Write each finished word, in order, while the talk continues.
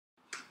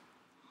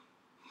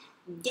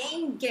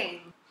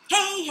Gang.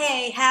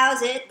 Hey,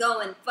 how's it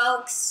going,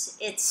 folks?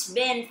 It's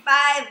been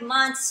 5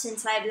 months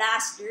since I've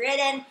last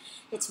ridden.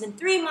 It's been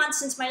 3 months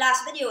since my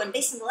last video, and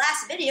based on the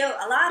last video,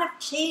 a lot of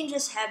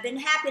changes have been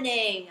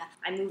happening.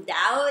 I moved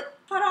out,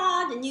 put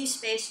on a new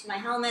space for my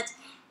helmet,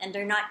 and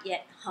they're not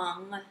yet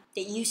hung.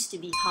 They used to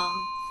be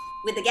hung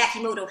with the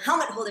GakiMoto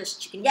helmet holders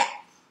that you can get.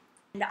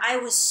 And I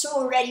was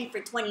so ready for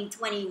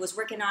 2020, was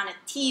working on a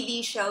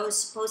TV show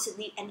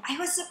supposedly, and I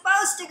was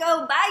supposed to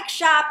go bike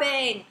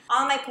shopping.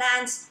 All my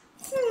plans,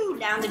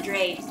 down the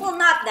drain. Well,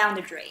 not down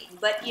the drain,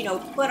 but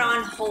put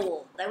on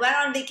hold. I went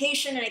on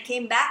vacation and I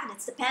came back and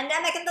it's the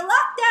pandemic and the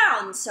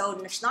lockdown, so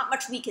there's not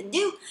much we can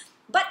do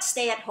but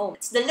stay at home.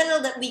 It's the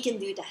little that we can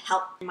do to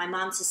help. My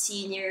mom's a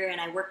senior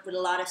and I work with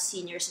a lot of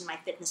seniors in my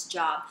fitness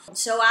job.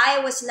 So I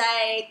was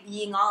like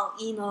being all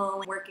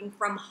emo, working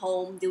from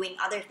home, doing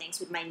other things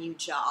with my new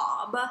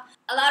job.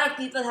 A lot of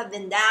people have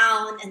been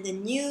down and the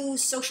new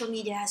social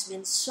media has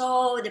been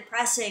so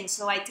depressing.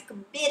 So I took a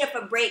bit of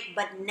a break,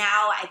 but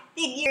now I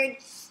figured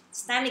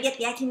it's time to get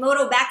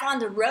GakiMoto back on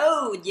the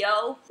road,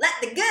 yo.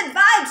 Let the good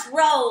vibes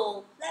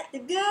roll. Let the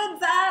good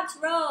vibes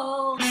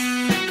roll.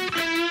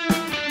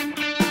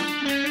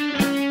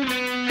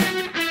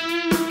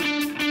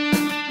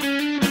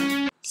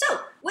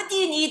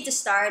 You need to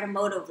start a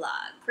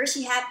motovlog. First,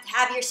 you have to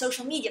have your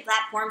social media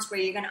platforms where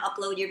you're going to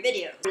upload your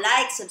videos.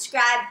 Like,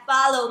 subscribe,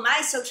 follow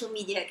my social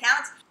media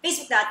accounts.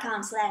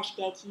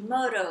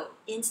 Facebook.com/GakiMoto,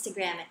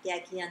 Instagram at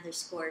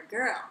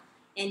Gaki_girl,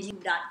 and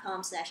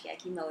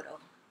YouTube.com/GakiMoto.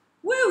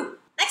 Woo!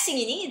 Next thing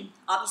you need,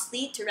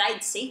 obviously, to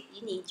ride safe,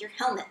 you need your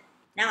helmet.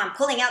 Now I'm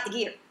pulling out the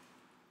gear.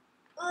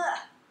 Ugh.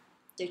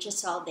 They're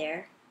just all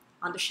there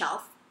on the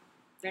shelf.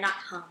 They're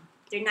not hung.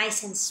 They're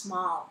nice and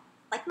small,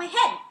 like my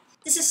head.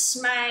 This is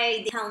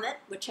my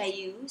helmet, which I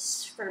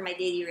use for my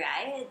daily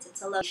rides.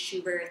 It's a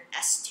Schubert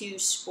S2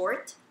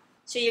 Sport.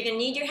 So you're going to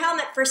need your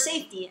helmet for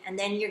safety, and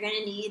then you're going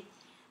to need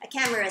a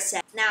camera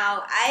set.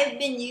 Now, I've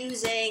been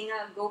using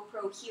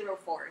GoPro Hero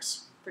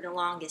 4s for the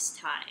longest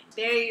time.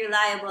 Very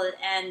reliable,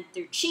 and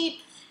they're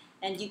cheap,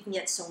 and you can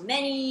get so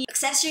many.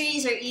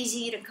 Accessories are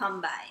easy to come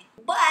by.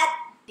 But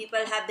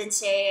people have been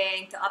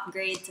saying to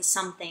upgrade to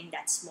something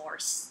that's more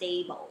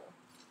stable.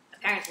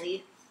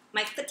 Apparently,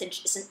 my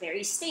footage isn't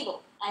very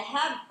stable. I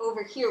have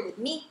over here with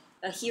me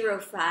a Hero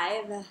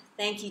 5.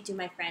 Thank you to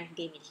my friend who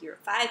gave me the Hero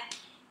 5.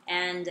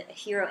 And a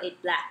Hero 8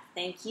 Black.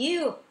 Thank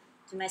you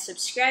to my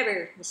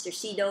subscriber, Mr.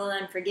 C.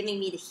 Dolan, for giving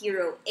me the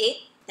Hero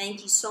 8. Thank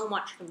you so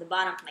much from the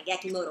bottom of my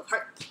GakiMoto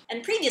heart.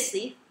 And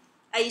previously,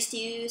 I used to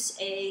use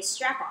a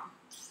strap-on.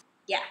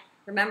 Yeah,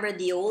 remember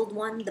the old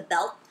one, the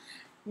belt?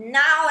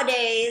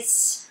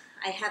 Nowadays,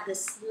 I have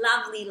this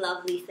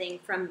lovely thing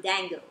from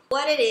Dango.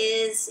 What it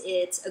is,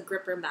 it's a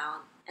gripper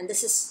mount. And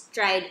this is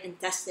tried and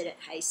tested at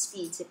high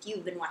speeds if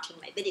you've been watching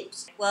my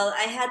videos. Well,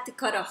 I had to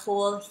cut a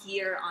hole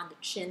here on the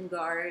chin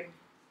guard.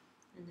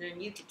 And then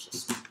you could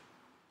just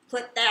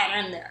put that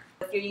in there.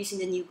 If you're using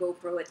the new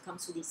GoPro, it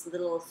comes with these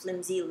little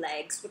flimsy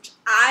legs, which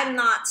I'm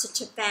not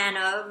such a fan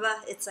of.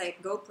 It's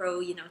like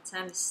GoPro, it's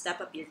time to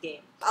step up your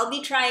game. I'll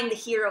be trying the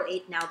Hero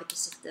 8 now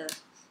because of the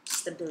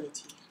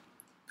stability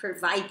for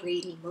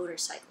vibrating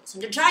motorcycles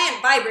and the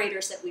giant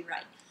vibrators that we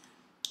ride.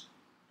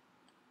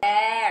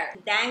 There!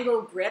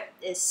 Dango grip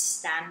is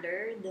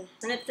standard,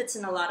 and it fits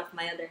in a lot of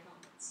my other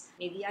helmets.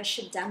 Maybe I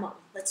should demo.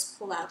 Let's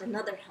pull out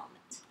another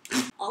helmet.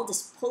 All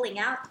this pulling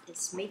out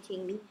is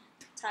making me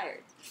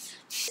tired.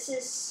 This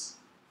is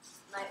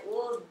my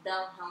old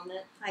Bell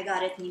helmet. I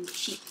got it new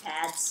cheap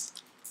pads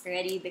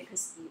already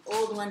because the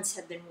old ones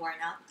have been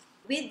worn out.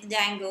 With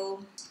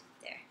Dango,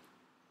 there.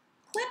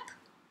 Clip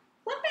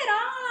it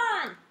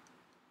on!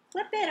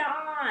 Clip it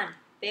on!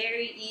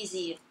 Very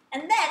easy.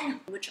 And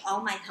then, which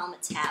all my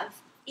helmets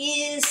have,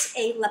 is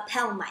a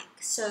lapel mic.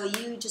 So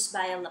you just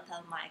buy a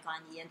lapel mic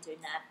on the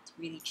internet,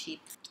 really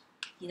cheap.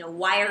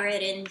 Wire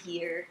it in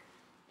here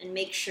and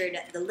make sure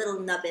that the little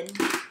nubbin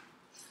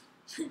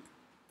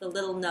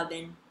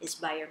is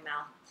by your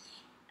mouth.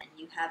 And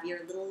you have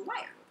your little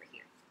wire over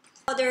here.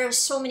 There are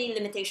so many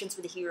limitations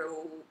with the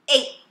Hero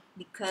 8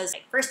 because,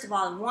 first of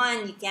all,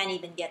 one, you can't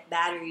even get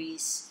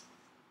batteries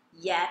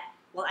yet.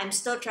 Well, I'm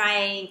still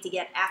trying to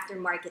get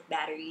aftermarket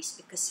batteries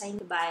because I need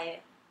to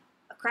buy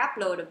a crap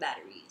load of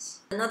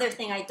batteries. Another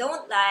thing I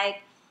don't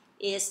like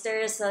is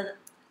there's a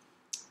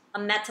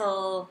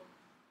metal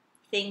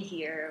thing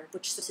here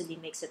which supposedly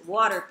makes it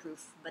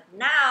waterproof, but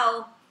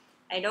now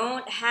I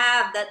don't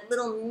have that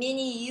little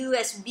mini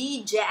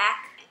USB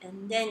jack,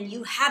 and then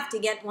you have to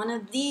get one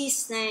of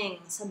these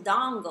things, a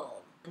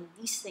dongle, and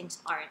these things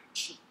aren't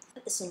cheap.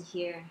 Put this in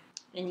here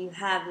and you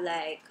have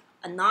like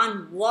a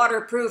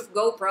non-waterproof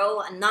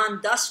GoPro, a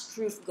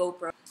non-dust-proof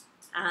GoPro,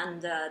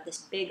 and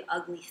this big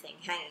ugly thing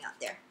hanging out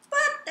there.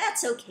 But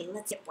that's okay,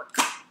 let's get work.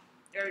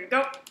 There you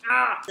go.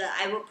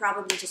 I will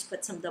probably just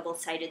put some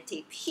double-sided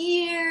tape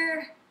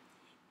here,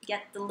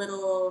 get the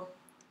little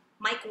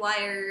mic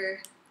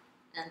wire,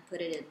 and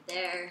put it in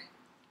there.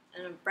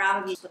 And I'll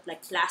probably put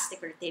like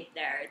plastic or tape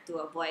there to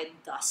avoid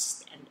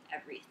dust and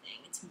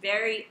everything. It's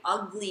very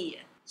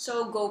ugly.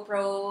 So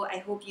GoPro, I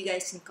hope you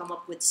guys can come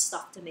up with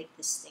stuff to make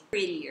this thing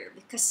prettier,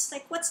 because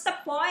like, what's the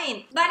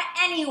point? But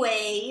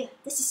anyway,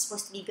 this is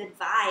supposed to be good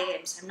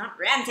vibes. I'm not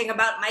ranting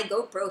about my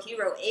GoPro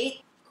Hero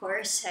 8. Of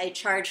course, I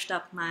charged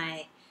up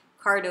my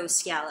Cardo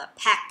Scala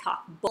Pack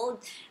Talk Bold,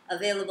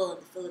 available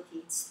in the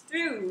Philippines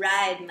through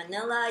Ride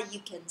Manila. You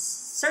can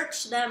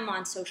search them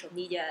on social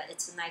media.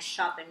 It's a nice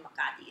shop in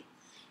Makati,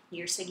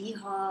 near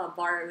Sagiha, a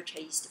bar which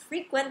I used to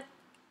frequent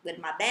with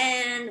my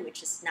band,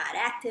 which is not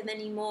active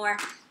anymore.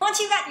 Once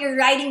you got your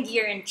riding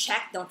gear in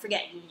check, don't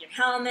forget you need your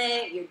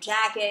helmet, your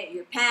jacket,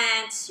 your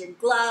pants, your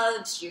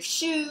gloves, your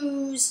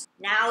shoes.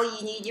 Now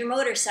you need your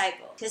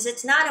motorcycle, because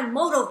it's not a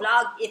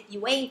motovlog if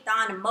you ain't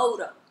on a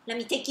moto. Let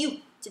me take you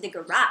to the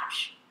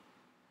garage.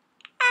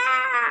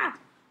 Ah!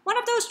 One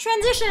of those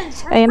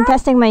transitions. I am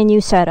testing my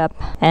new setup,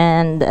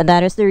 and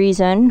that is the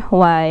reason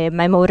why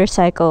my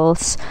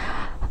motorcycles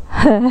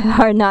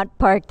are not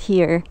parked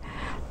here,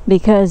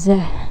 because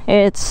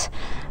it's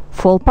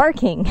full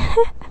parking.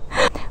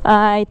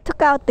 I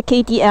took out the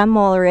KTM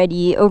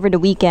already over the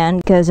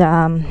weekend because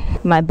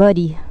my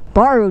buddy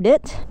borrowed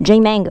it. J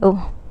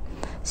Mango.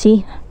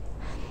 See?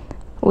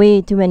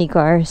 Way too many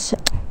cars.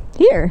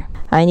 Here.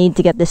 I need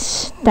to get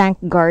this tank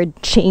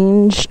guard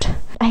changed.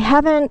 I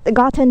haven't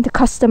gotten to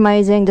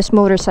customizing this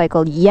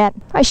motorcycle yet.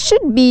 I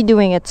should be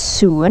doing it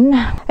soon.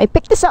 I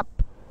picked this up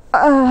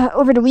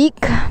over the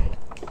week.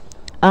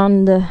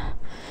 And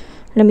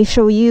let me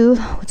show you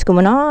what's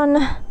going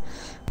on.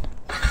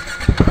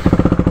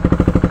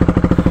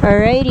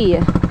 Alrighty.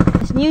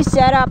 This new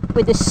setup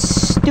with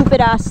this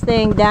stupid ass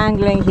thing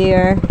dangling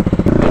here.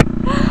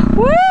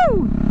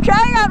 Woo!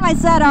 Trying out my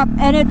setup,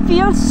 and it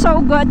feels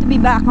so good to be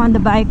back on the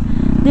bike.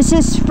 This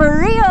is for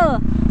real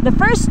the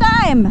first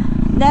time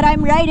that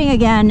I'm riding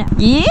again.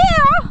 Yeah!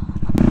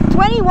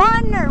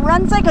 21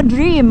 runs like a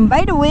dream.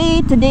 By the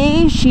way,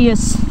 today she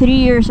is 3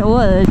 years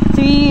old.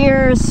 3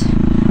 years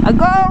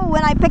ago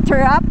when I picked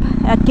her up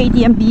at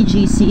KTM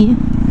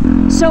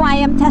BGC. So I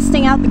am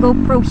testing out the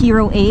GoPro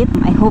Hero 8.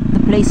 I hope the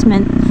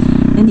placement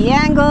in the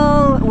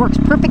angle works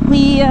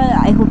perfectly.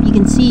 I hope you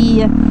can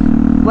see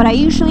what I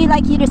usually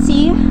like you to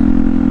see.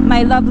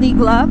 My lovely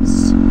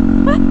gloves.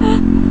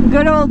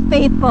 Good old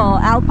faithful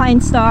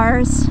Alpine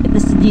Stars.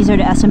 These are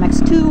the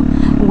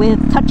SMX2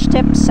 with touch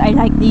tips. I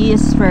like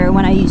these for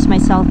when I use my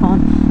cell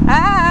phone.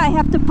 I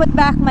have to put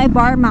back my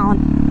bar mount.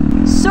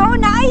 So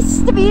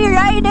nice to be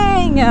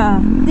riding!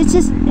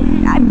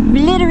 I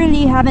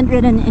literally haven't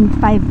ridden in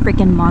 5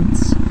 freaking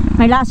months.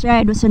 My last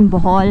ride was in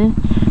Bohol,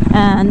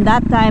 and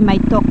that time I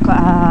took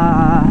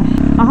a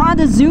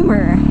Honda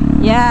Zoomer.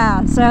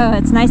 Yeah, so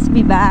it's nice to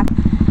be back.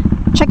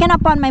 Checking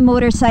up on my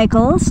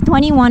motorcycles.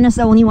 21 is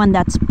the only one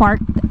that's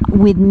parked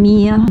with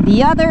me.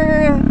 The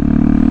other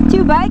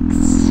 2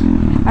 bikes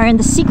are in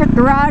the secret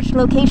garage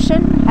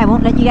location. I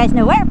won't let you guys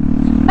know where,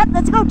 but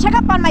let's go check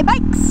up on my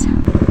bikes.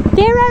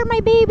 There are my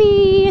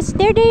babies.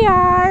 There they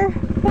are.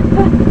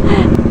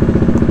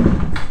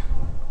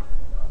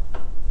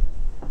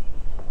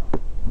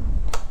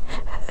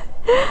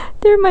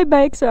 There my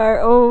bikes are.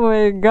 Oh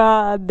my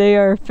god, they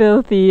are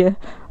filthy.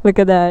 Look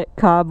at that,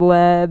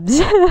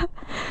 cobwebs.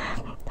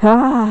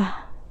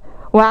 Ah,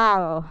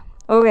 wow.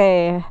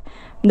 Okay,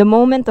 the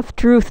moment of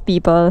truth,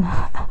 people.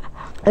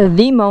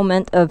 The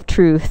moment of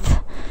truth.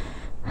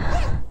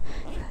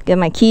 Get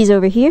my keys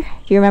over here.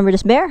 Do you remember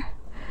this bear?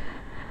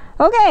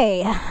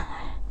 Okay,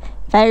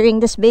 firing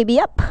this baby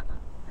up.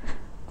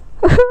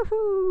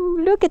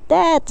 Look at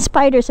that.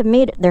 Spiders have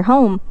made it their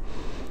home.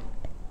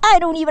 I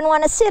don't even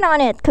want to sit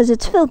on it because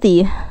it's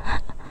filthy.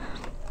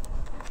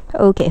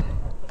 Okay.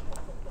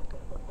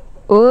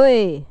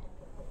 Oi.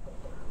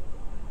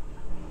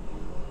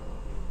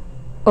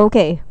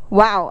 Okay.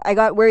 Wow, I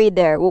got worried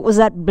there. What was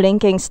that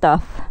blinking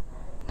stuff?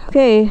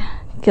 Okay.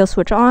 Kill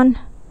switch on.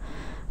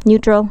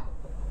 Neutral.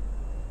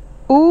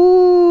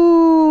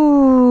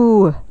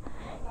 Ooh.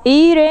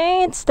 It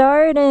ain't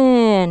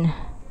starting.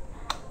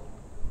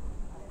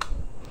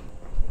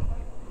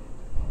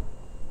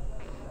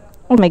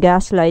 Oh, my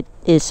gas light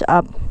is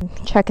up.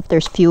 Check if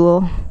there's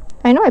fuel.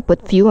 I know I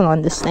put fuel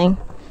on this thing.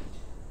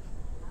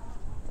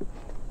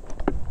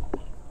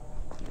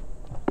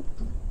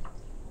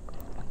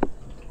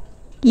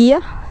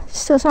 Yeah,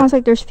 still sounds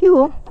like there's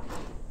fuel.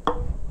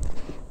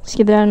 Let's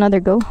give that another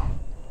go.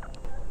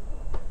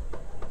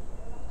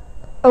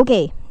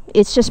 Okay,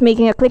 it's just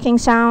making a clicking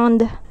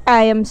sound.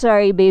 I am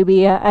sorry,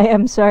 baby. I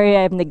am sorry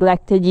I've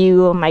neglected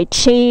you. My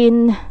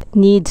chain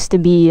needs to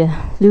be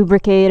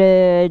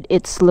lubricated.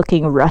 It's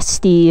looking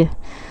rusty.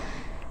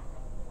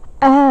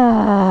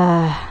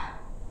 Womp,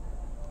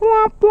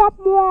 womp,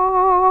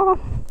 womp.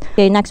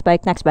 Okay, next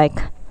bike, next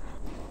bike.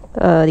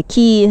 The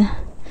key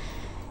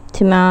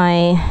to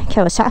my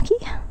Kawasaki.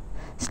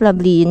 It's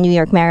lovely New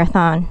York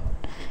Marathon.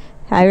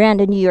 I ran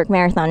the New York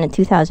Marathon in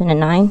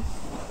 2009.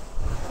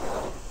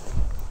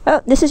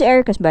 Oh, this is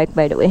Erica's bike,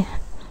 by the way.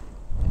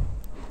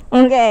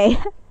 Okay.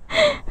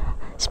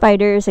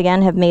 Spiders,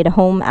 again, have made a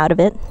home out of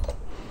it.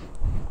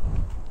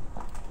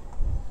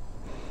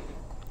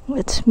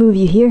 Let's move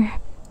you here.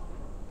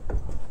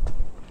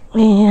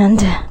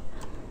 And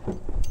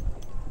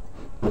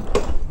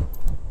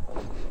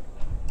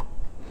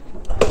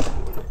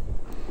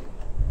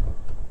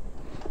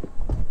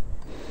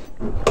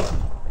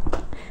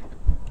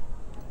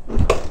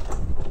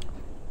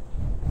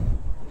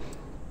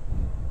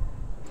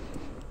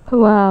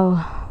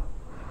Wow.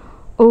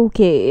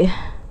 Okay.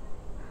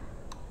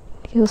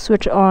 Kill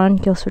switch on,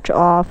 kill switch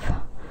off.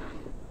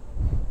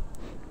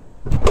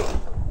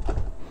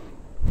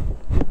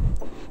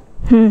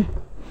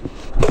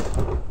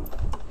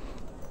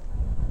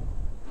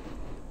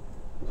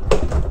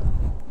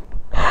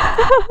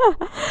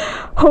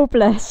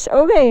 Hopeless.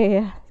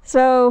 Okay,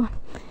 so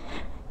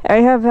I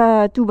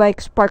have 2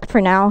 bikes parked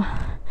for now.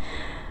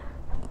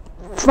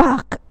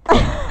 Fuck.